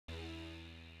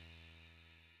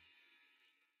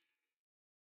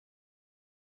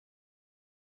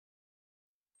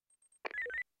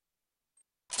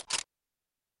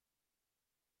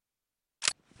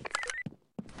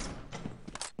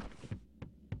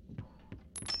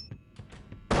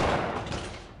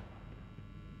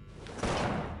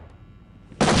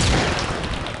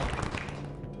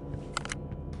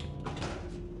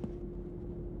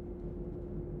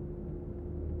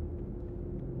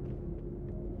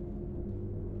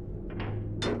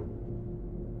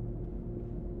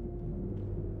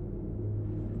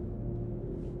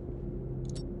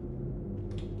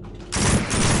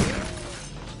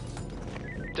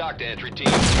Dock to entry team.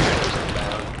 Trailers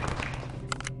inbound.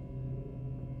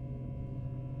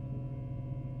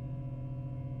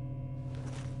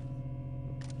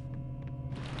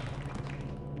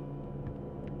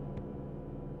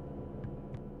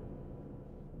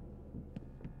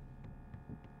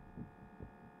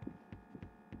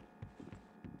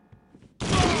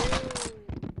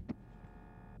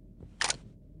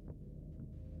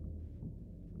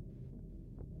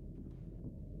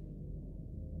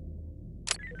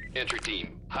 Entry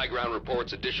team, high ground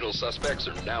reports additional suspects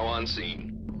are now on scene.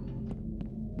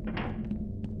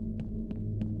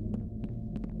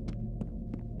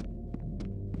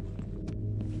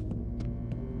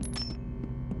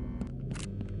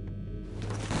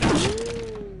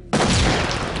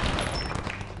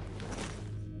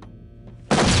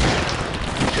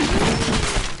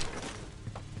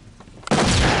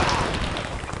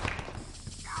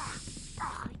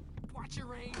 Watch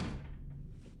your aim.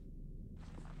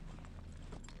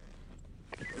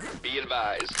 Be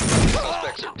advised,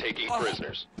 suspects are taking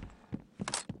prisoners.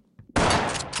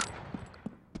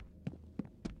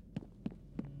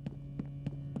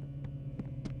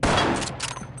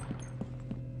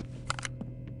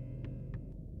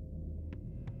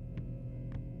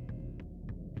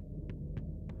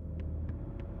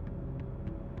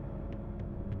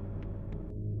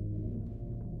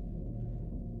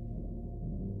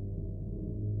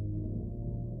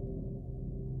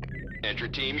 Entry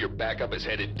team, your backup is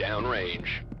headed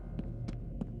downrange.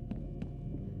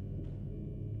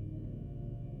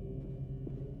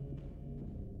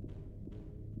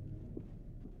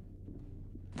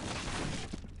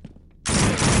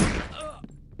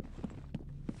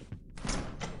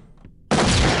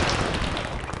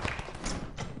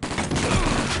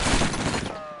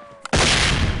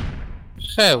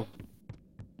 Heł!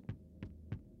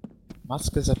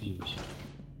 Maskę zabiłeś.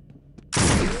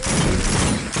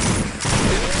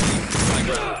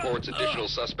 High-ground reports additional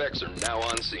suspects are now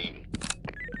on scene.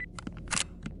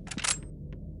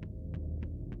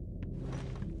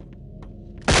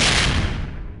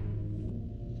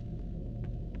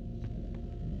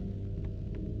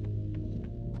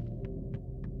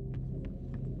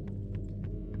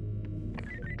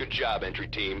 Good job, entry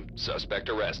team. Suspect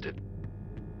arrested.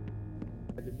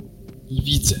 I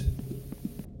widzę.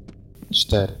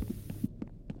 4.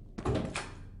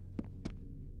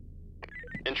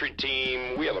 Entry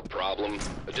team, we have a problem.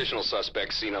 Additional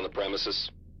suspects seen on the premises.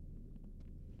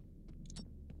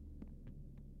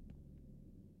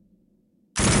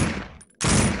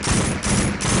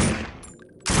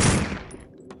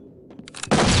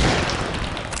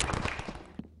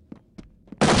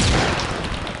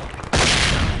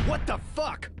 What the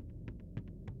fuck?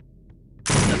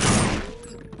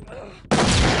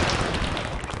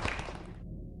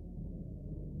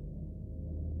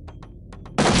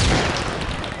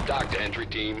 Dock to entry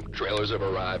team. Trailers have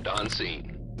arrived on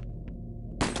scene.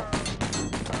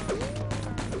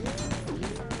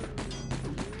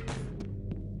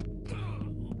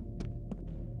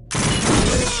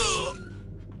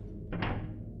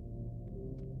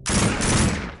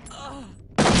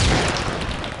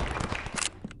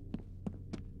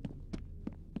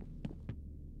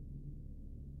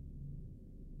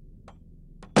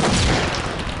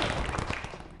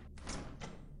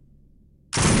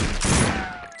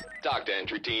 Dock to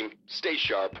entry team. Stay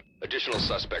sharp. Additional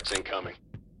suspects incoming.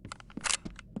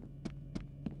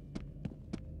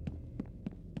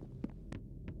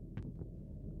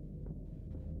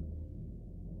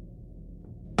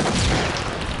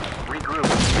 Regroup.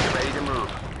 Get ready to move.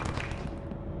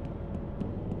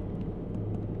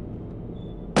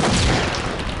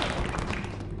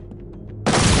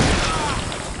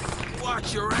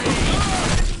 Watch your aim.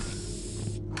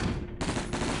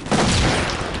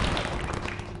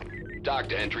 Dock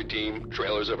to entry team.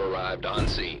 Trailers have arrived on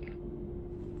scene.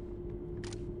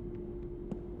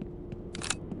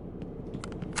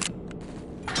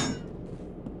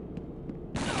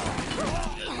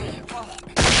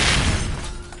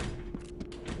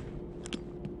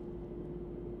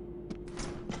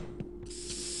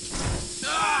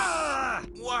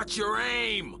 Watch your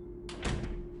aim.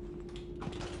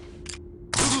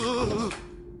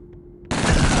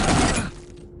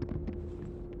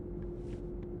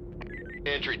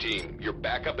 Entry team, your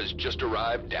backup has just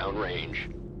arrived downrange.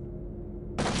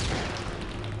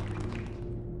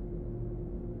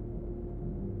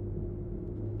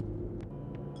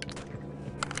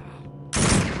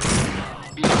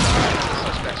 Be advised, the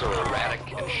suspects are erratic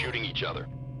and shooting each other.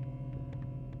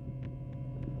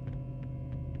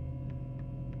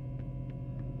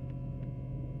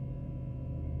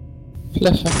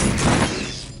 Flecha.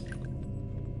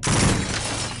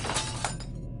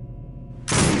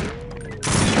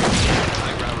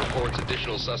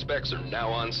 Additional suspects are now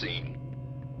on scene.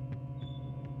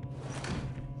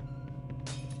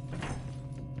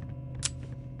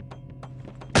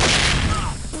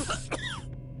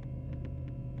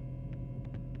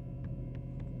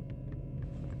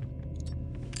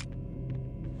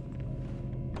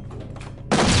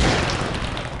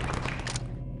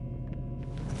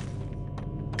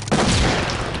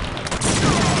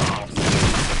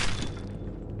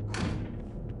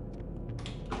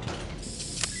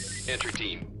 Entry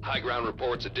team, high ground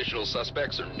reports additional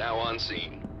suspects are now on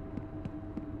scene.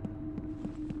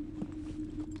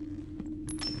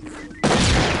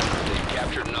 They've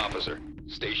captured an officer.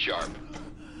 Stay sharp.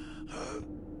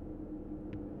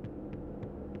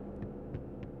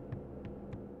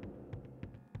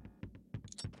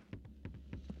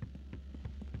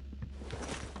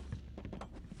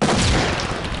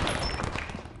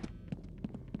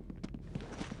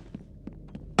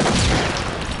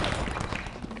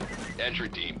 Entry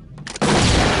team.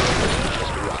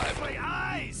 Just arrived. My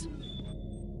eyes!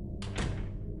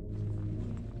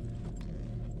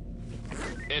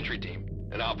 Entry team.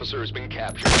 An officer has been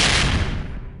captured.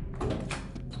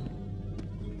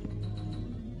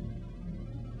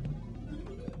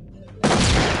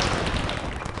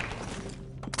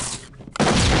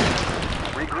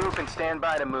 Regroup and stand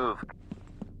by to move.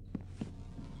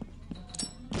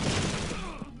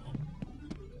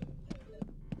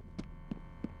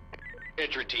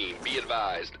 Entry team, be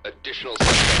advised. Additional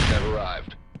suspects have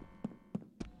arrived.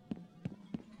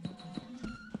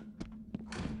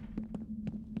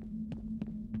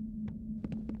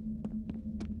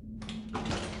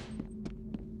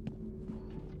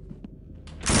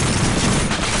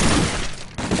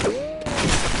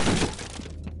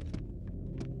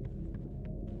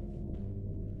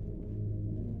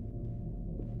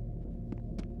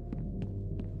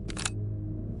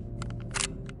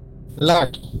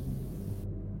 Lagi.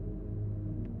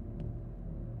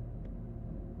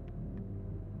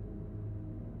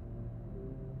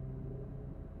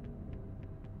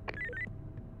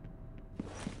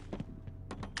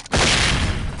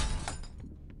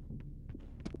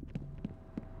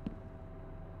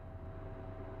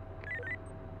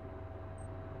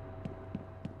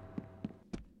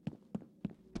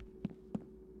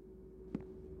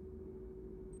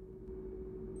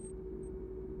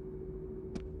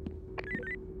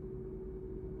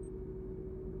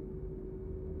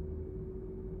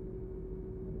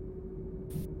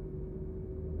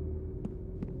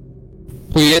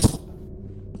 Tu jest?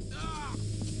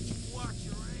 Watch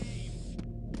your aim!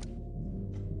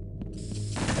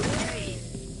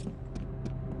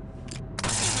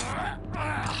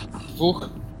 Dwóch.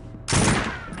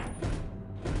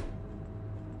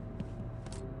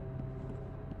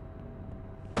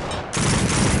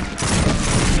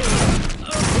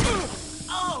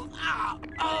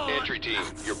 Entry team,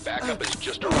 your backup is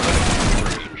just arrived in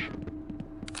range.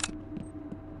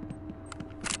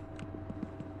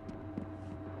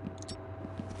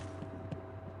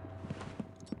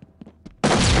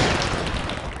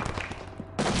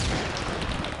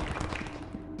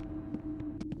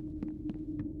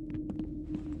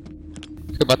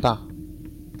 Chyba ta.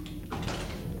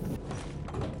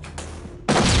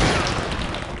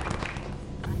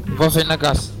 Uważaj na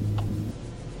gaz.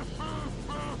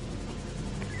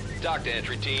 Dock to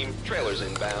entry team, trailers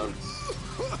inbound.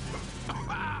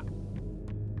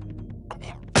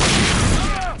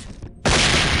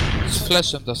 Z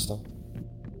flashem dostał.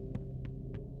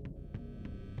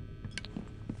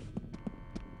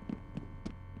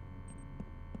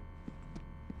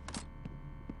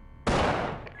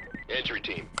 Entry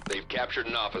team, they've captured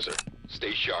an officer.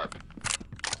 Stay sharp.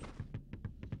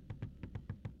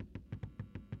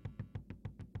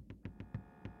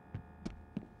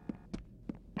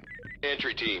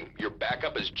 Entry team, your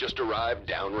backup has just arrived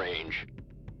downrange.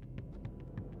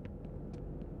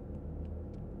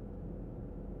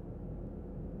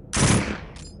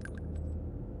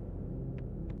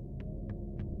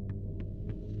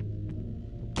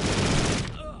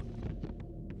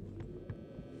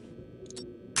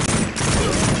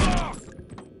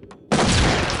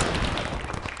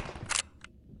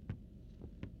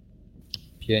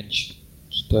 Pięć.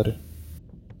 4.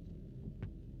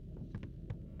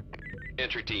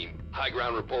 Entry team, high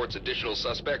ground reports additional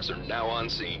suspects are now on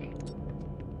scene.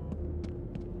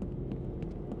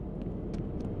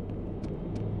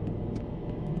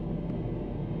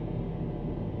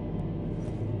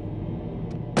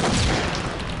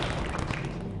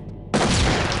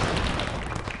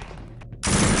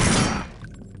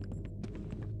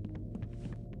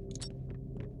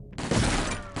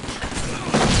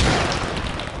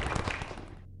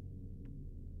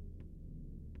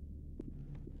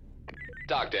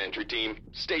 Talk to entry team.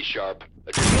 Stay sharp.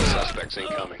 Additional suspects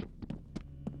incoming.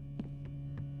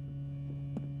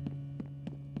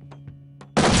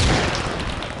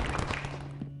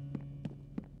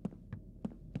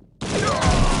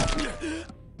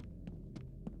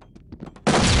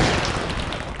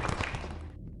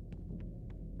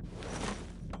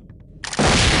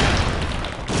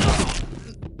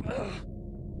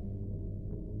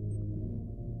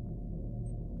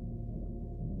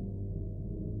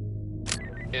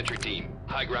 Entry team,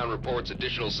 high ground reports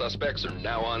additional suspects are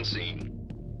now on scene.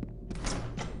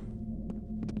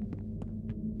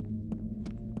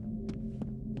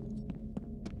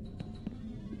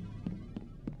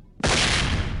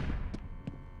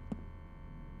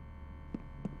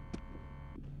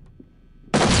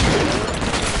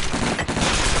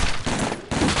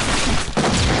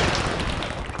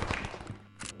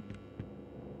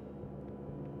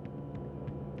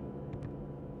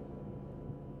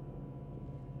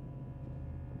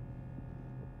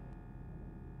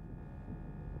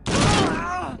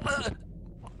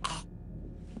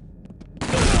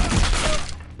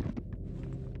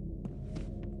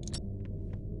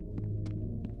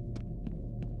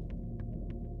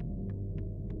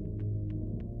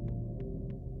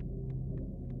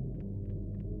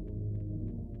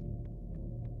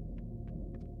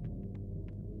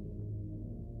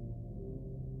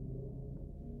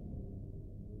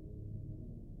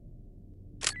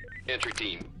 Entry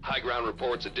team, high ground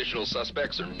reports additional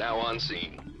suspects are now on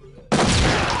scene.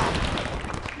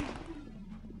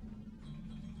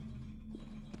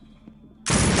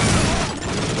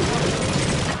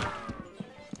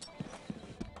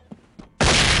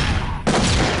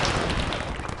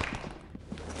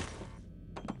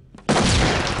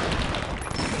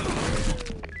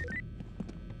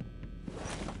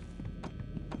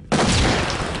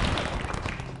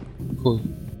 Chuj.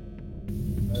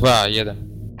 2-1.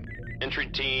 Entry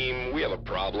team, we have a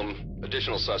problem.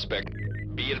 Additional suspect.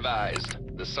 Be advised,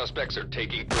 the suspects are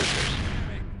taking prisoners.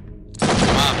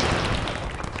 Mam.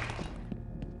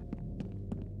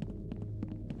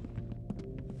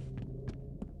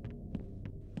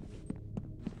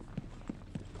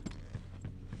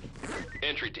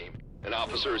 Entry team, an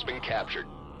officer has been captured.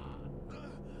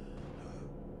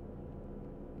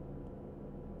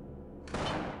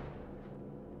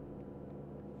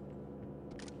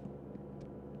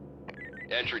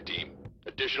 Entry team,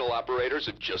 additional operators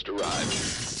have just arrived.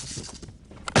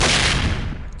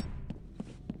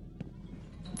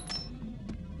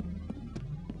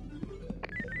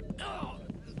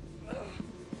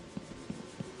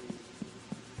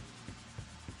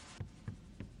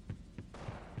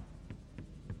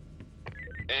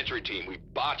 Entry team, we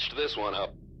botched this one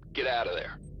up. Get out of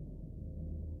there.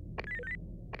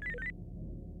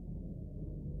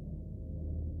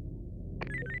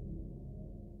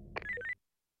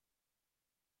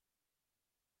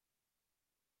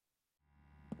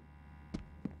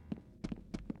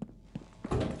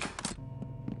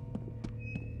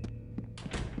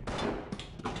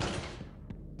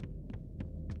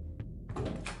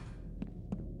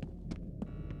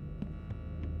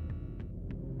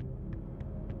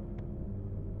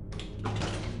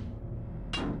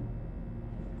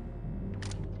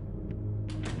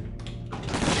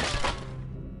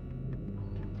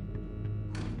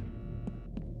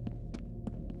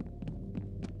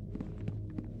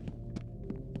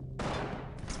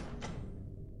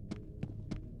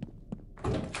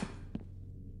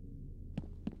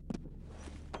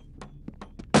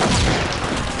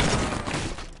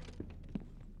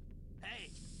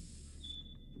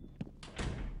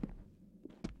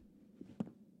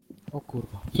 O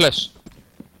kurwa. Flash.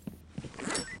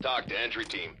 Talk to entry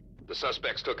team. The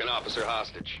suspects took an officer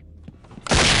hostage.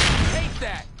 Take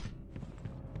that!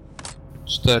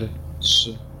 4, 3,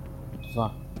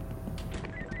 2.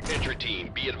 Entry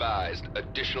team, be advised,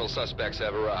 additional suspects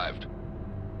have arrived.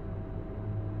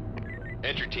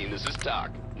 Entry team, this is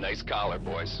Talk. Nice collar,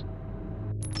 boys.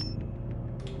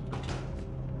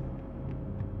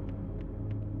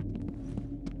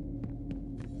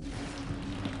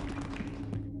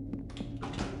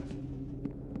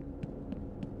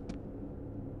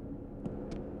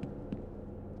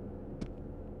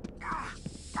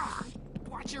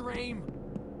 Watch your aim!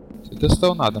 Ty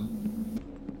dostał nadam.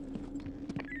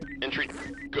 Entry,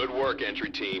 good work,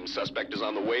 entry team. Suspect is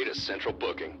on the way to central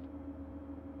booking.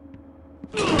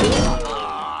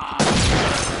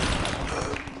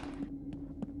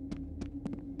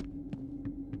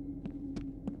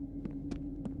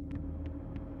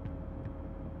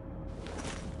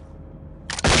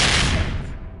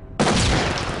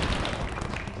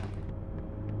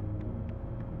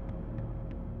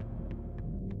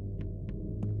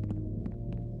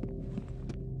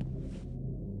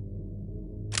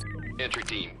 Entry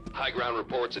team, high ground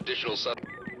reports additional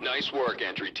Nice work,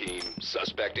 entry team.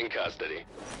 Suspect in custody.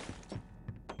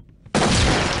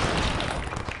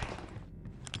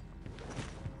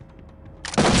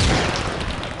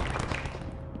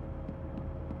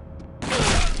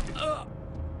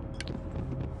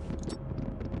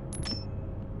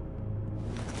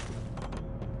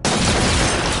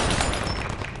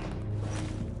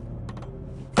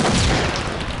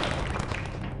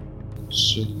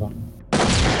 C504.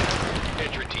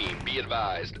 Entry team, be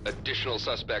advised. Additional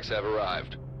suspects have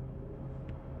arrived.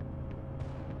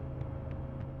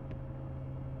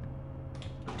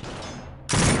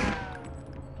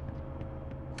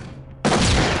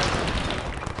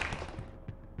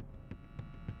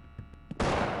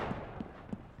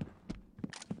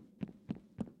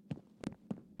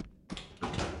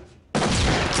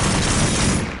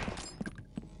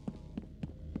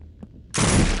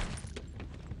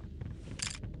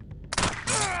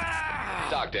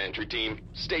 Dock to entry team.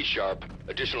 Stay sharp.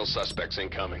 Additional suspects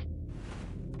incoming.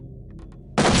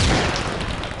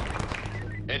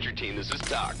 Entry team, this is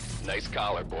Doc. Nice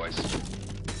collar, boys.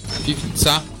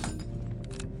 Piwnica.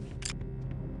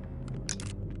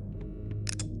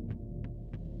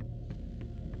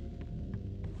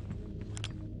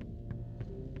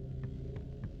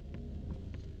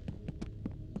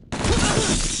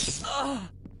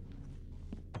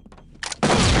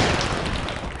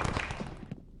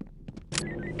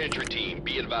 Entry team,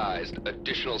 be advised.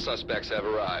 Additional suspects have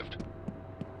arrived.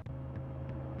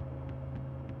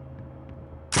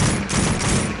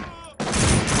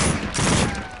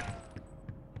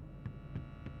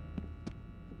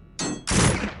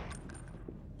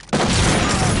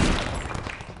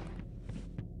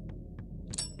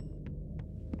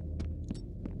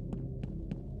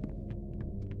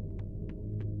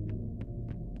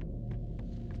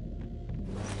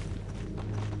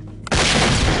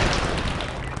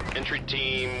 Entry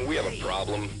team, we have a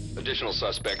problem. Additional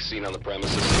suspects seen on the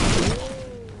premises.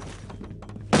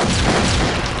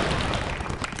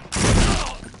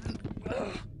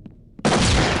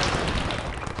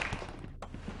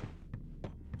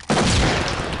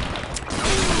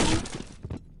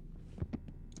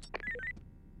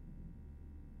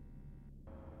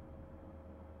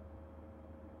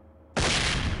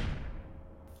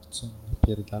 Co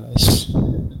napierdalać?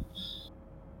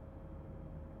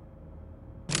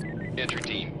 Entry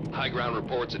team, high ground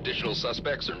reports additional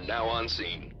suspects are now on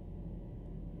scene.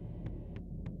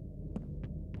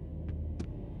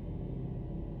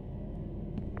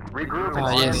 Regroup and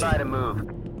Ah, stand yes. by to move.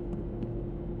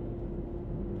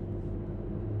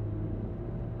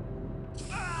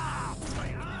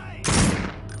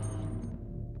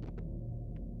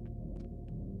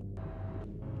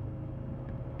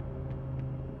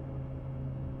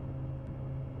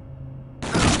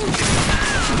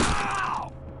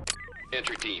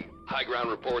 Entry team, high ground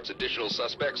reports additional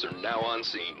suspects are now on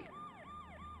scene.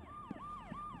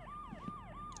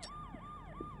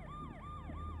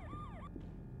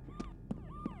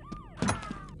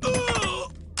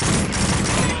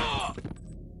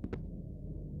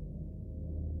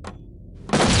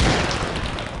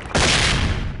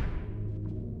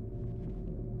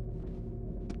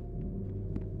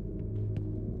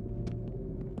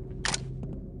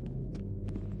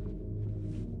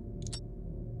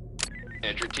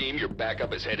 Entry team, your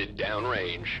backup is headed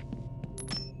downrange.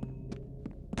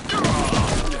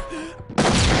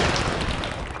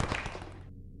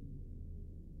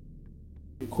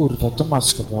 Kurwa, to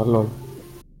maska była, lol.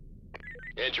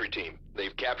 Entry team,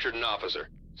 they've captured an officer.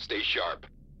 Stay sharp.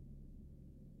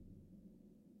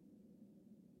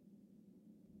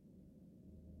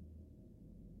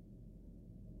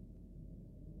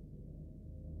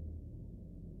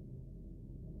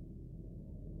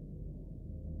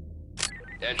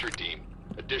 Entry team,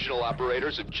 additional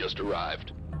operators have just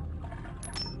arrived.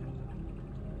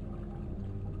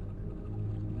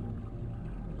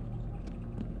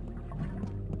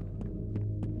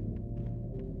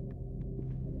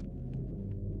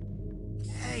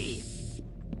 Hey!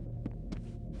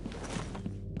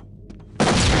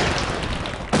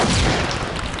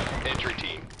 Entry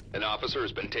team, an officer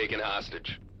has been taken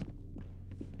hostage.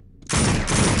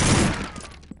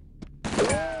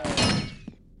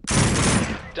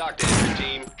 Dock to entry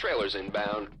team, trailers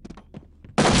inbound.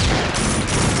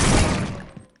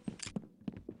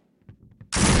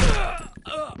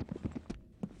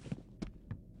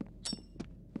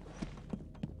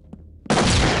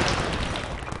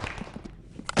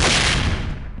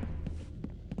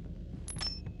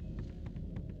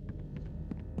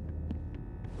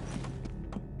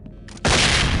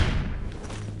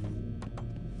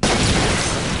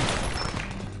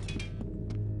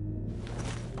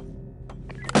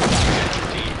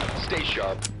 Stay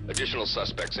sharp. Additional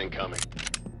suspects incoming.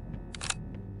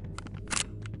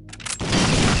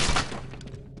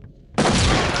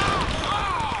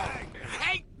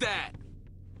 Hate that!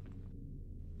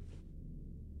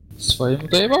 Swojemu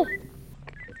dojebał?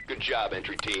 Good job,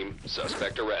 entry team.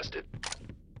 Suspect arrested.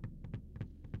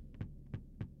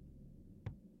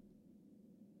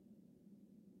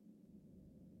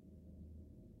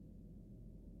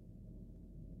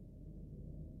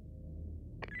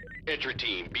 Entry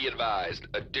team, be advised.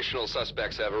 Additional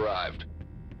suspects have arrived.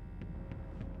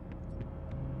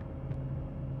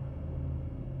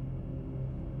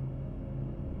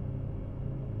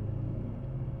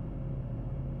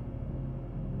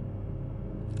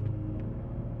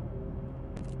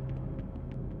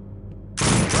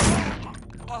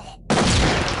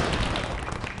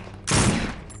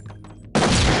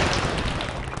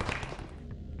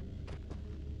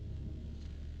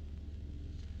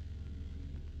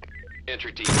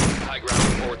 Entry team, high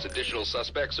ground reports additional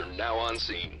suspects are now on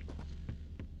scene.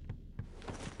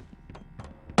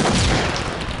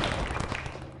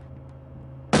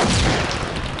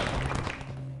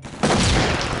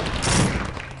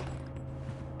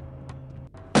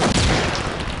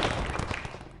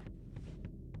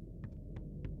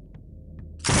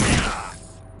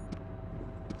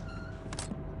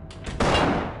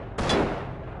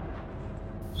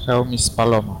 Hełm z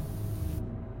paloma.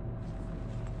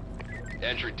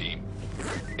 Entry team.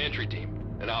 Entry team.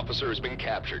 An officer has been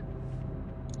captured.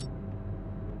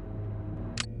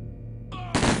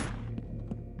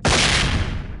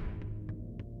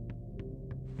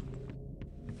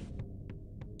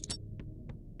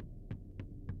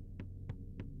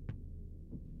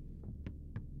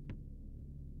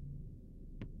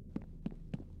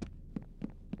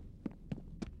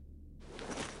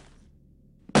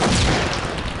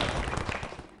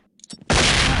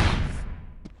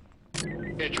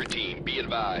 Entry team, be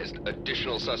advised.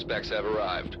 Additional suspects have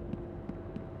arrived.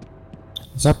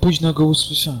 Za późno go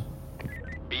usłyszałem.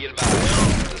 Be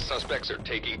advised. The suspects are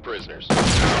taking prisoners.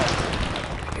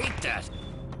 Hate that!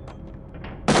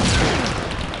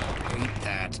 Hate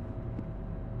that!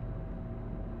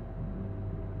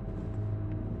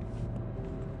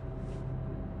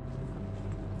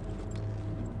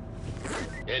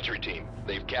 Entry team,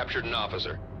 they've captured an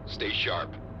officer. Stay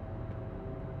sharp.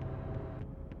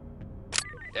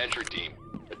 Entry team,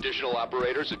 additional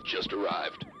operators have just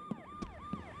arrived.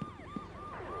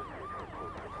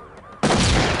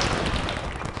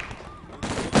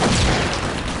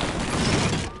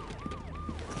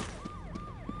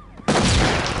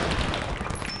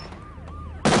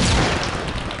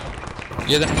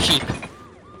 Jeden hit.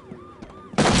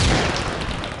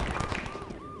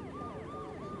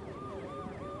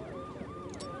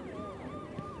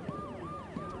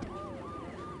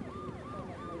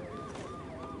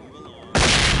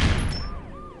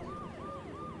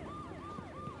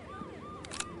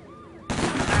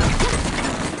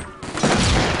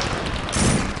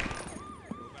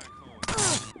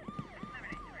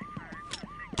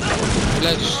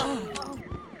 Leżysz.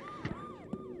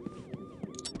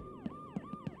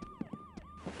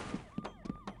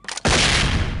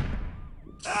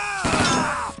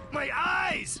 My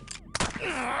eyes!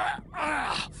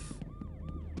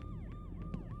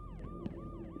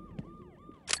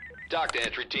 Dock to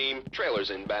entry team, trailers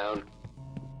inbound.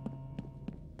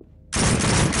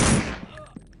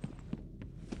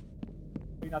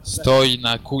 Stoi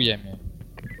na kuje mnie.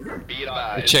 Be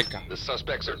advised. Ucieka. The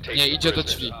suspects are taking Nie, idzie do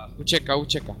prisoners. drzwi. Ucieka,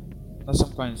 ucieka. Na sam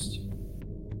koniec.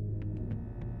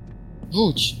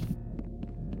 Wróć.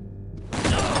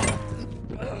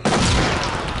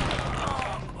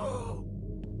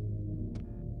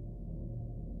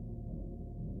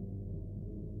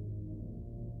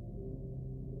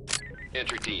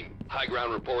 Entry team, high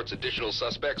ground reports additional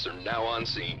suspects are now on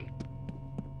scene.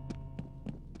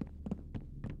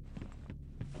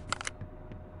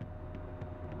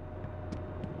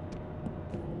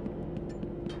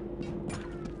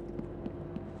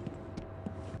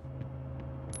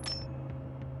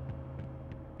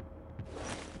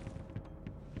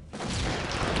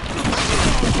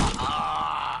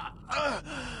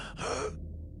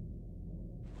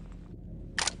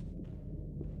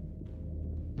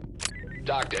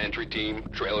 Dock to entry team,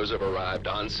 trailers have arrived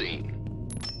on scene.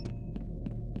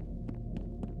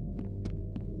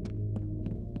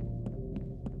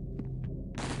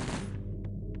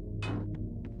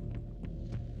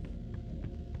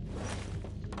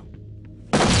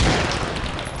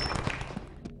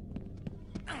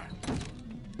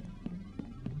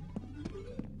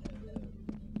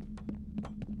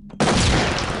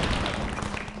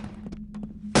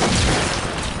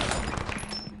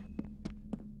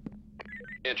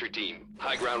 Entry team,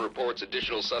 high ground reports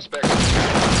additional suspects are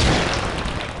now on scene.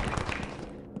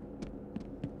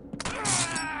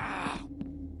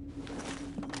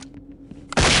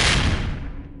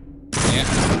 Nie.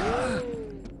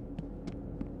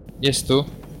 Jest tu.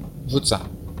 Rzuca.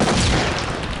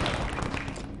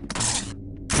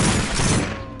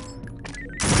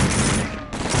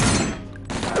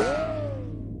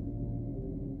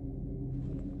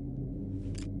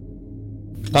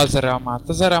 Ta zera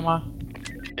ma.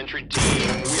 Entry team,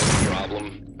 we have a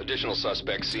problem. Additional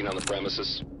suspects seen on the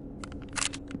premises.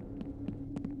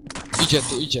 Idzie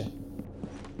tu, idzie.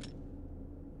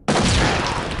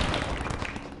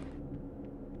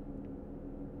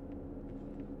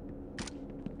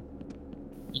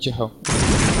 Idzie ho.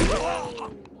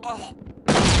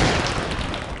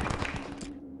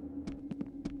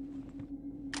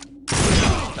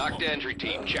 Dock to entry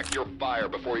team, check your fire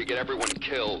before you get everyone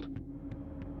killed.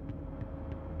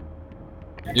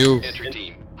 Już. Entry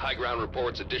team, high ground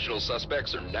reports additional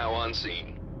suspects are now on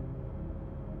scene.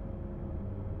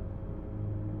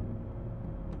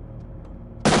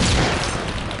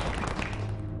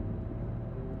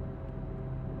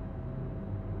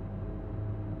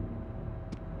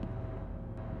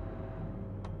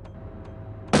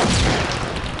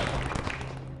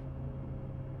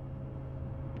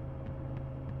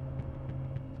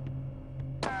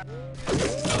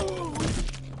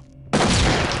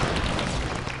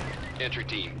 Entry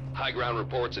team, high ground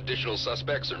reports additional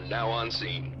suspects are now on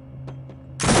scene.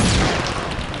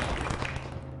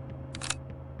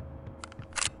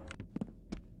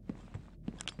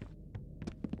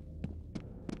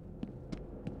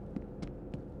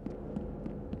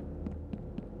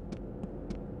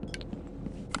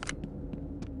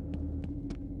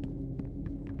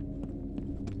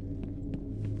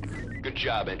 Good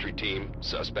job, entry team.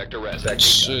 Suspect arrested.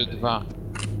 3, 2.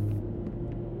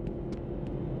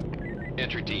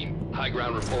 Entry team, high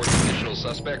ground reports additional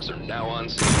suspects are now on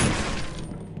scene.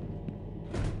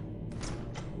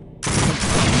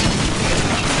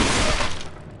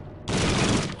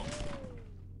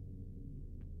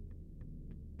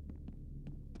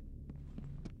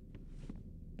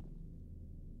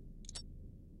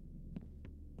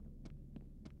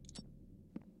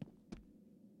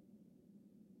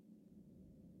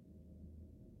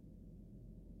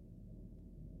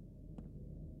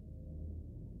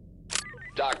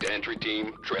 Dock to entry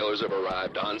team, trailers have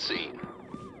arrived on scene.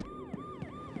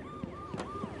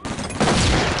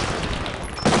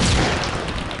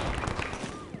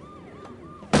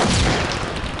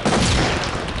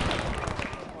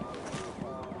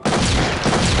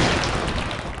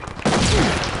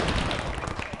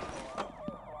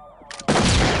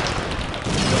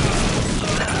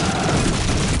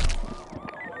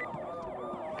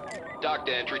 Dock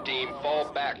to entry team,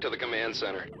 fall back to the command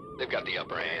center. They've got the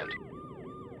upper hand.